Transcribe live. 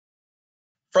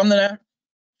From the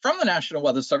National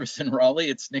Weather Service in Raleigh,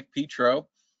 it's Nick Petro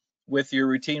with your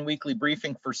routine weekly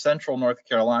briefing for Central North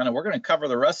Carolina. We're going to cover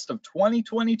the rest of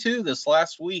 2022 this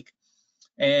last week,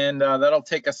 and that'll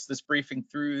take us this briefing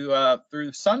through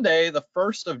Sunday, the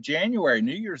 1st of January,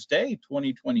 New Year's Day,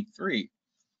 2023.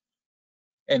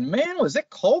 And man, was it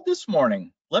cold this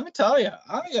morning? Let me tell you,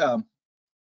 I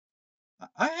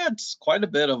had quite a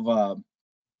bit of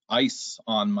ice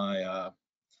on my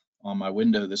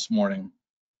window this morning.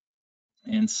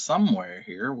 And somewhere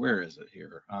here, where is it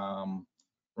here?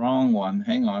 Wrong one.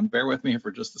 Hang on, bear with me here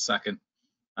for just a second.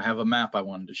 I have a map I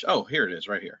wanted to show. Oh, here it is,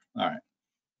 right here. All right.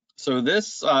 So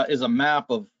this is a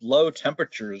map of low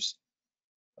temperatures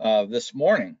this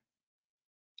morning,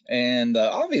 and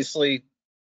obviously,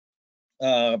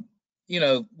 you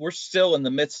know, we're still in the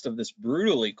midst of this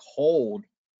brutally cold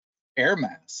air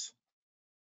mass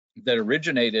that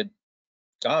originated,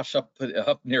 gosh, up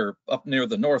near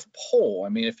the North Pole. I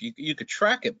mean, if you could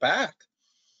track it back,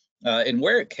 and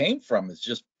where it came from is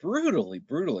just brutally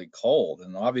cold.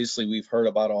 And obviously, we've heard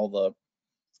about all the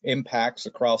impacts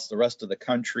across the rest of the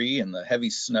country and the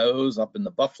heavy snows up in the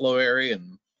Buffalo area,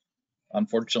 and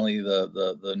unfortunately,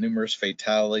 the numerous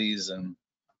fatalities and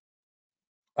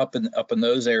up in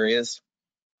those areas.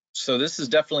 So this has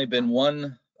definitely been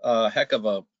one heck of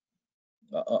a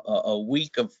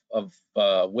week of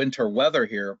winter weather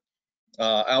here,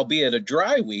 albeit a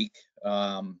dry week,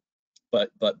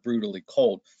 but brutally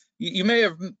cold. You may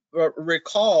have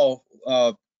recall,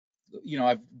 you know,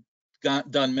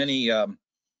 I've done many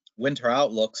winter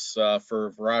outlooks for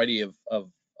a variety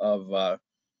of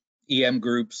EM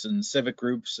groups and civic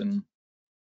groups, and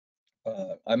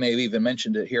I may have even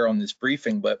mentioned it here on this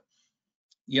briefing, but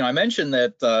you know, I mentioned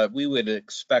that we would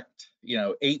expect, you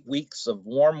know, 8 weeks of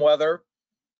warm weather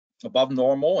above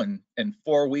normal and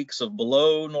 4 weeks of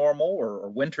below normal or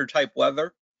winter type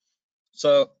weather.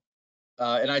 So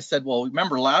and I said, well,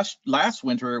 remember last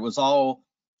winter it was all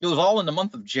in the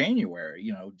month of January.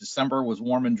 You know, December was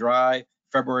warm and dry,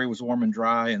 February was warm and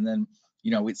dry, and then,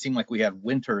 you know, it seemed like we had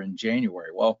winter in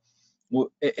January. Well,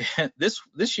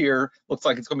 this year looks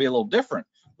like it's going to be a little different.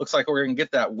 Looks like we're going to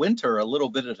get that winter a little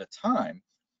bit at a time,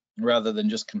 rather than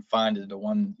just confined into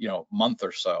one, you know, month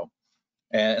or so.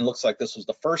 And it looks like this was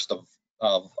the first of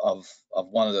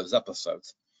one of those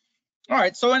episodes. All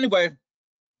right, so anyway,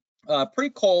 pretty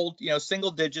cold, you know,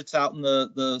 single digits out in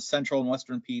the central and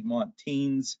western Piedmont,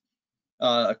 teens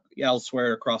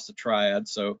elsewhere across the triad.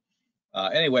 So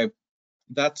anyway,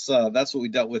 that's what we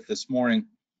dealt with this morning.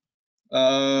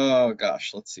 Oh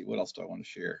gosh, let's see, what else do I want to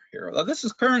share here? This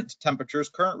is current temperatures,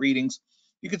 current readings.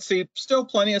 You can see still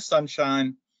plenty of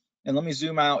sunshine. And let me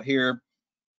zoom out here,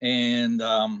 and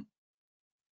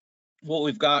what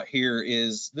we've got here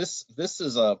is this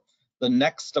is the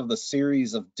next of the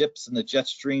series of dips in the jet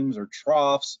streams or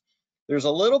troughs. There's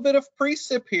a little bit of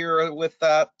precip here with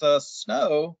that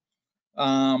snow,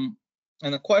 and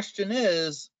the question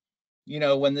is, you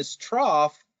know, when this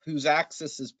trough, whose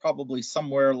axis is probably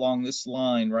somewhere along this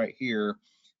line right here,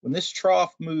 when this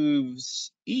trough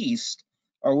moves east,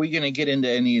 are we going to get into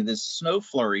any of this snow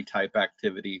flurry type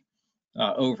activity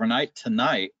overnight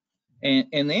tonight?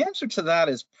 And the answer to that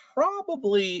is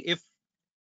probably,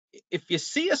 if you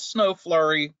see a snow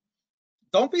flurry,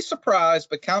 don't be surprised,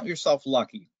 but count yourself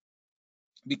lucky,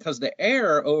 because the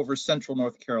air over central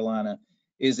North Carolina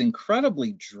is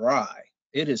incredibly dry.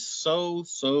 It is so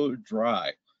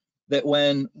dry that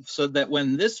when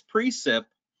this precip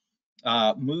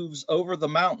moves over the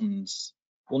mountains,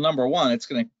 well, number one, it's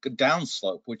going to go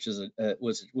downslope, which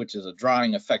is a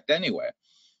drying effect anyway.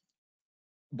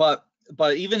 But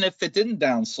even if it didn't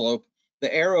downslope,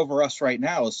 the air over us right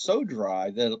now is so dry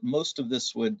that most of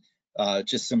this would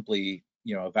just simply,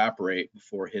 you know, evaporate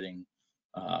before hitting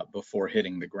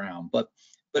the ground. But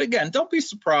again, don't be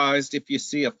surprised if you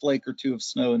see a flake or two of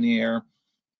snow in the air.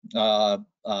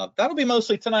 That'll be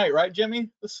mostly tonight, right, Jimmy?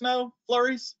 The snow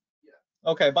flurries?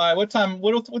 Yeah. Okay. By what time?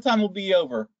 What time will be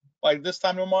over? By this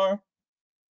time tomorrow?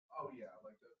 Oh yeah,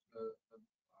 like the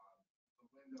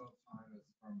window of time is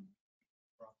from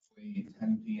roughly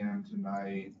 10 p.m.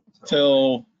 tonight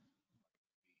till.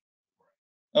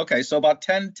 Okay, so about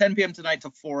 10 p.m. tonight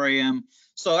to 4 a.m.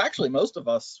 So actually, most of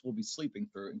us will be sleeping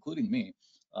through, including me.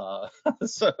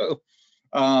 So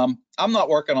I'm not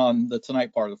working on the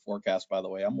tonight part of the forecast, by the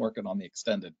way. I'm working on the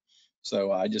extended.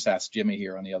 So I just asked Jimmy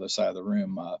here on the other side of the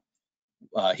room.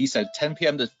 He said 10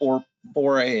 p.m. to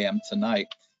 4 a.m. tonight.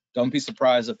 Don't be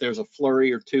surprised if there's a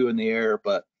flurry or two in the air,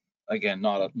 but again,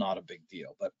 not a big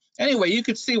deal. But anyway, you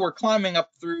could see we're climbing up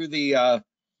through the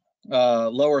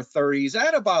lower 30s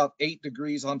at about 8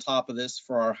 degrees on top of this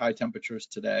for our high temperatures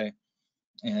today.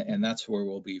 and that's where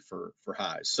we'll be for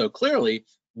highs. So clearly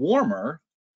warmer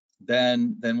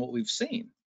than what we've seen.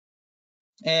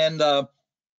 And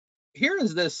here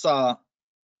is this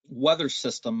weather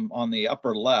system on the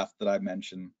upper left that I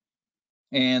mentioned,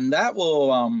 and that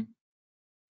will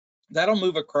that'll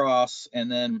move across,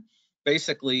 and then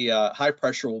basically high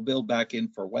pressure will build back in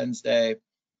for Wednesday.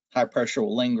 High pressure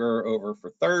will linger over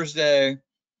for Thursday.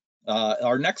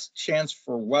 Our next chance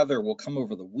for weather will come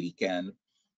over the weekend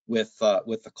with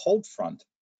the cold front,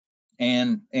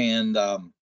 and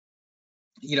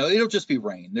you know, it'll just be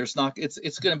rain. There's not,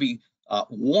 it's going to be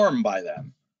warm by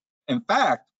then. In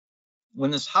fact,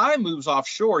 when this high moves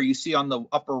offshore, you see on the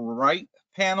upper right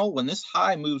panel, when this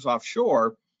high moves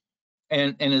offshore,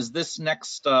 and as this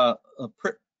next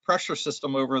pressure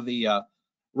system over the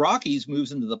Rockies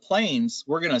moves into the plains,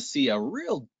 we're going to see a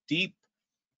real deep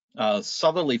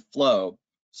southerly flow.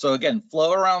 So again,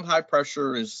 flow around high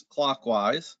pressure is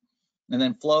clockwise, and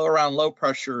then flow around low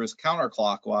pressure is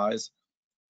counterclockwise.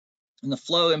 And the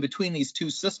flow in between these two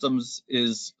systems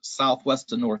is southwest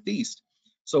to northeast.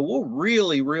 So we'll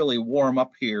really, really warm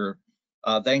up here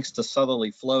thanks to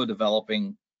southerly flow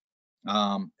developing.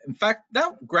 In fact,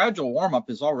 that gradual warm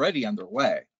up is already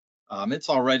underway. It's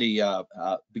already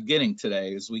beginning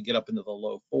today as we get up into the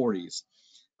low 40s.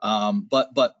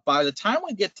 But by the time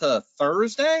we get to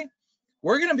Thursday,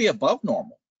 we're going to be above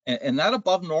normal, and that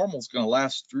above normal is going to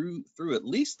last through at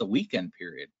least the weekend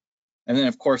period. And then,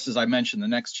 of course, as I mentioned, the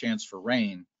next chance for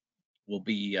rain will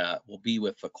be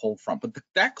with the cold front. But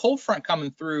that cold front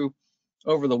coming through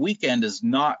over the weekend is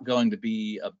not going to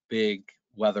be a big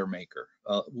weather maker.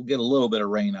 We'll get a little bit of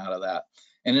rain out of that,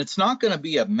 and it's not going to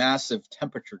be a massive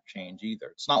temperature change either.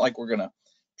 It's not like we're going to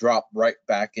drop right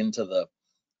back into the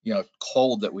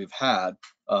cold that we've had.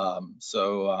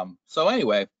 So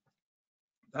anyway,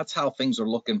 that's how things are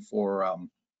looking for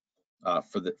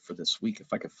this week.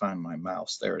 If I could find my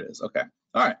mouse, there it is. Okay,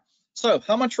 all right. So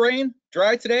how much rain?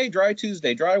 Dry today, dry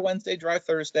Tuesday, dry Wednesday, dry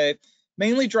Thursday,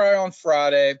 mainly dry on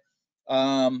Friday.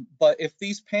 But if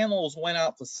these panels went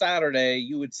out to Saturday,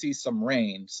 you would see some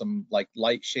rain, some like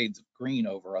light shades of green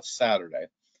over us Saturday.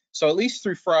 So at least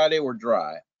through Friday, we're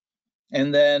dry.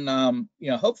 And then,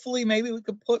 hopefully maybe we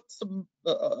could put some,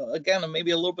 again,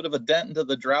 maybe a little bit of a dent into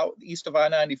the drought east of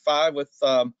I-95 with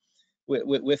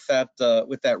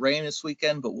that rain this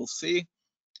weekend, but we'll see.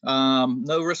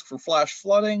 No risk for flash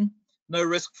flooding, no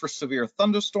risk for severe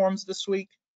thunderstorms this week.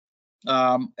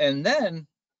 And then,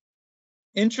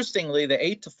 interestingly, the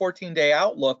 8 to 14 day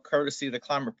outlook, courtesy of the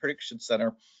Climate Prediction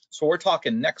Center. So we're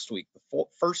talking next week, the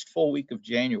first full week of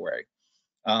January.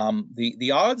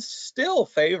 The odds still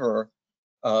favor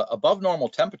above normal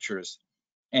temperatures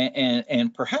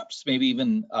and perhaps maybe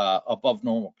even above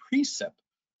normal precip.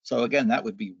 So again, that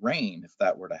would be rain if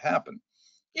that were to happen.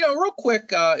 Real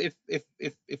quick, if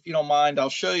you don't mind, I'll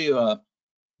show you a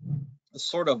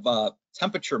sort of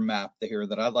temperature map here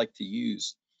that I like to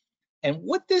use. And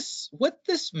what this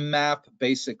map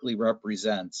basically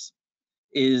represents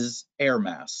is air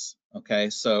mass.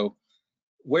 Okay, so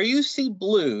where you see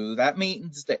blue, that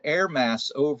means the air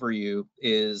mass over you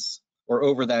is, or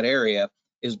over that area,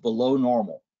 is below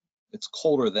normal. It's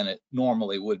colder than it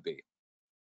normally would be.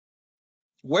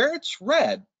 Where it's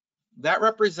red, that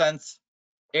represents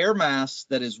air mass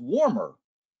that is warmer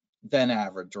than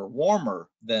average, or warmer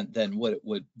than what it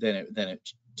would than it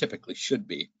typically should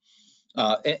be.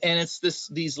 And it's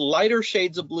these lighter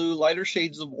shades of blue, lighter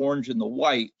shades of orange, and the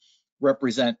white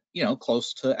represent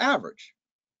close to average.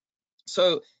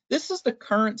 So this is the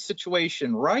current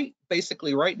situation,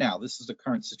 basically right now. This is the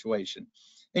current situation,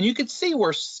 and you can see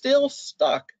we're still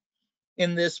stuck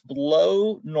in this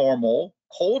below normal,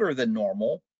 colder than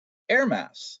normal air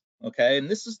mass. Okay, and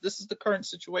this is the current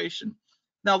situation.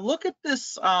 Now look at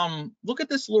this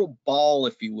little ball,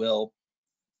 if you will,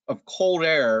 of cold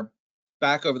air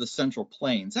back over the central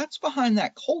plains. That's behind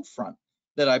that cold front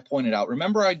that I pointed out.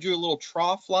 Remember, I drew a little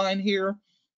trough line here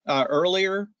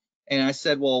earlier, and I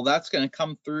said, well, that's going to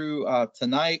come through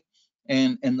tonight,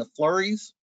 and the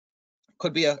flurries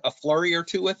could be a flurry or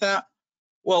two with that.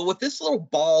 Well, what this little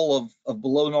ball of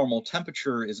below normal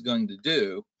temperature is going to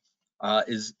do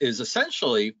is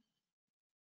essentially,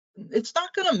 it's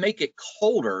not going to make it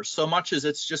colder so much as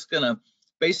it's just going to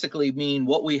basically mean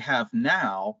what we have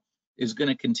now is going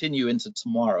to continue into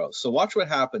tomorrow. So watch what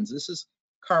happens. This is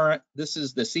current, this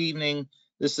is this evening,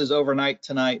 this is overnight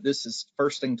tonight, this is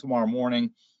first thing tomorrow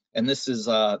morning, and this is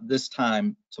this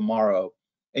time tomorrow.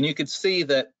 And you can see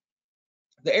that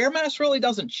the air mass really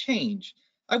doesn't change.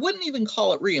 I wouldn't even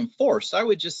call it reinforced. I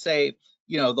would just say,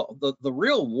 the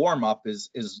real warm up is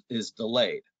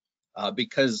delayed.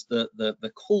 because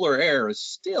the cooler air is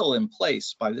still in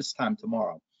place by this time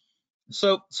tomorrow.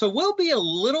 So we'll be a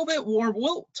little bit warm.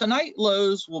 Tonight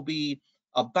lows will be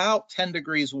about 10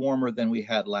 degrees warmer than we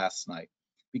had last night,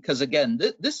 because again,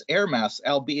 this air mass,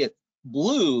 albeit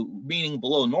blue, meaning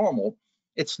below normal,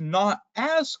 it's not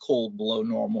as cold below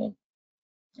normal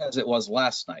as it was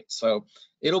last night. So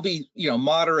it'll be,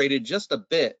 moderated just a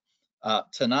bit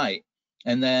tonight,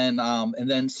 and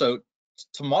then so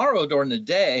tomorrow during the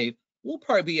day we'll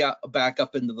probably be back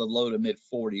up into the low to mid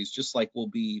 40s, just like we'll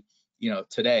be,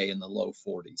 today in the low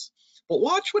 40s. But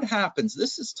watch what happens.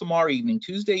 This is tomorrow evening,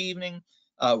 Tuesday evening,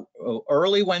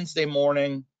 early Wednesday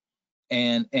morning,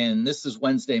 and this is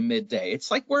Wednesday midday.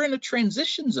 It's like we're in a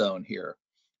transition zone here,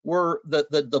 where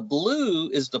the blue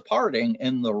is departing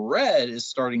and the red is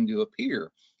starting to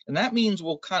appear. And that means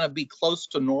we'll kind of be close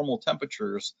to normal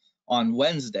temperatures on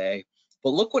Wednesday.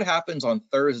 But look what happens on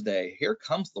Thursday. Here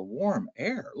comes the warm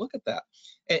air. Look at that.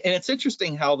 And it's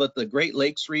interesting how that the Great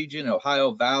Lakes region,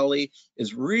 Ohio Valley,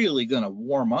 is really going to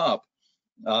warm up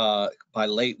by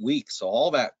late week. So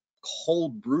all that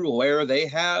cold, brutal air they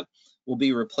had will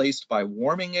be replaced by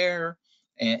warming air.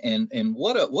 And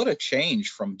what a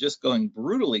change from just going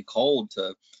brutally cold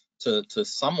to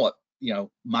somewhat,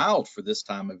 mild for this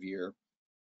time of year.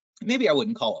 Maybe I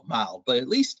wouldn't call it mild, but at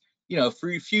least, a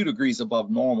few degrees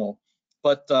above normal.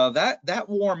 But that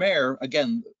warm air,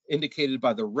 again, indicated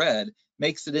by the red,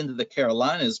 makes it into the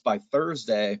Carolinas by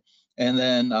Thursday, and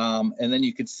then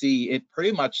you can see it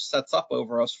pretty much sets up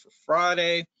over us for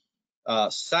Friday,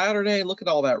 Saturday. Look at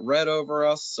all that red over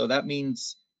us. So that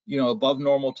means, above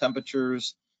normal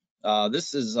temperatures.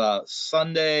 This is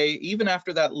Sunday. Even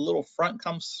after that little front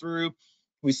comes through,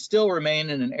 we still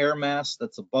remain in an air mass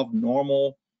that's above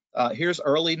normal. Here's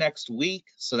early next week.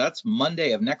 So that's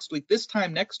Monday of next week. This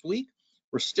time next week,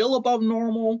 we're still above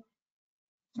normal.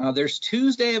 There's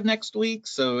Tuesday of next week,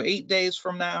 so 8 days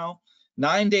from now,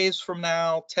 9 days from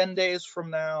now, 10 days from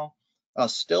now,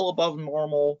 still above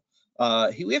normal.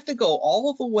 We have to go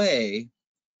all the way.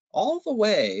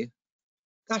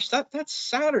 Gosh, that's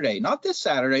Saturday, not this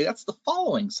Saturday. That's the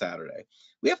following Saturday.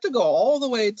 We have to go all the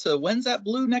way to, when's that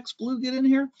next blue get in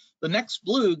here? The next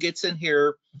blue gets in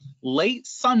here late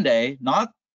Sunday,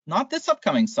 not this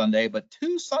upcoming Sunday, but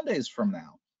 2 Sundays from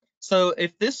now. So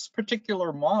if this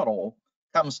particular model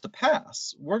comes to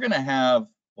pass, we're going to have,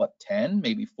 10,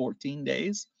 maybe 14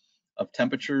 days of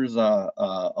temperatures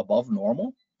above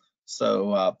normal.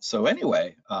 So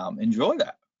anyway, enjoy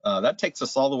that. That takes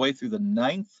us all the way through the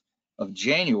 9th of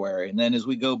January. And then as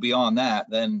we go beyond that,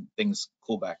 then things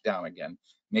cool back down again.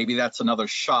 Maybe that's another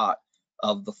shot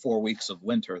of the 4 weeks of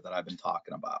winter that I've been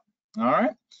talking about. All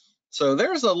right. So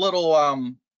there's a little,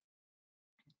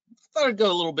 thought I'd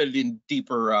go a little bit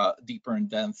deeper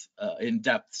in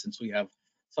depth since we have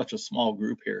such a small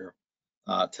group here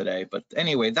today. But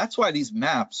anyway, that's why these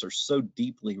maps are so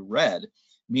deeply red,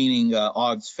 meaning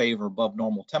odds favor above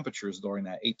normal temperatures during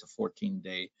that 8 to 14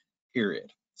 day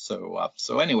period. So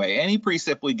anyway, any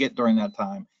precip we get during that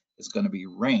time is going to be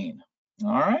rain.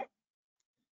 All right.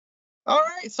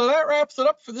 So that wraps it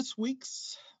up for this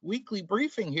week's weekly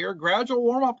briefing here. Gradual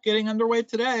warm up getting underway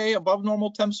today. Above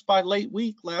normal temps by late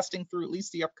week, lasting through at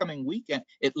least the upcoming weekend.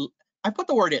 I put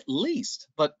the word at least,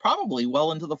 but probably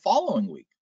well into the following week.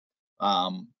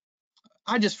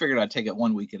 I just figured I'd take it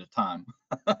 1 week at a time.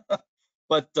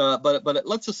 But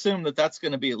let's assume that that's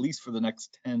going to be at least for the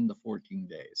next 10 to 14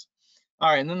 days. All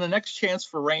right, and then the next chance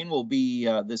for rain will be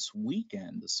this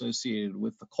weekend, associated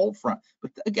with the cold front.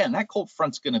 But again, that cold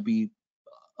front's going to be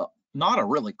not a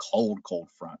really cold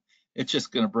front. It's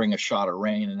just going to bring a shot of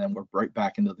rain, and then we're right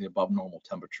back into the above normal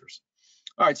temperatures.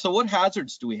 All right, so what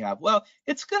hazards do we have? Well,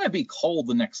 it's going to be cold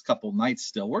the next couple nights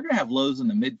still. We're going to have lows in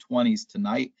the mid-20s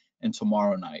tonight and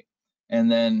tomorrow night.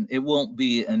 And then it won't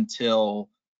be until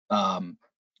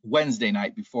Wednesday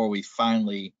night before we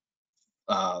finally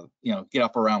get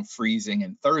up around freezing,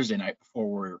 and Thursday night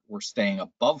before we're staying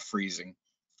above freezing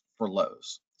for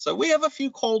lows. So we have a few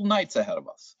cold nights ahead of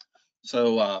us.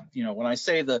 So when I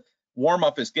say the warm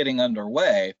up is getting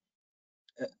underway,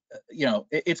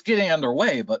 it's getting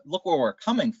underway, but look where we're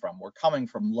coming from. We're coming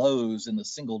from lows in the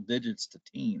single digits to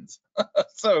teens.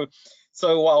 So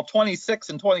while 26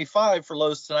 and 25 for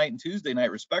lows tonight and Tuesday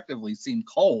night respectively seem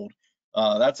cold,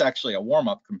 that's actually a warm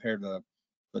up compared to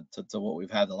what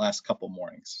we've had the last couple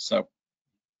mornings. So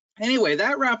anyway,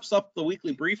 that wraps up the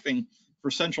weekly briefing for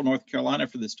Central North Carolina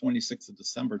for this 26th of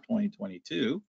December 2022.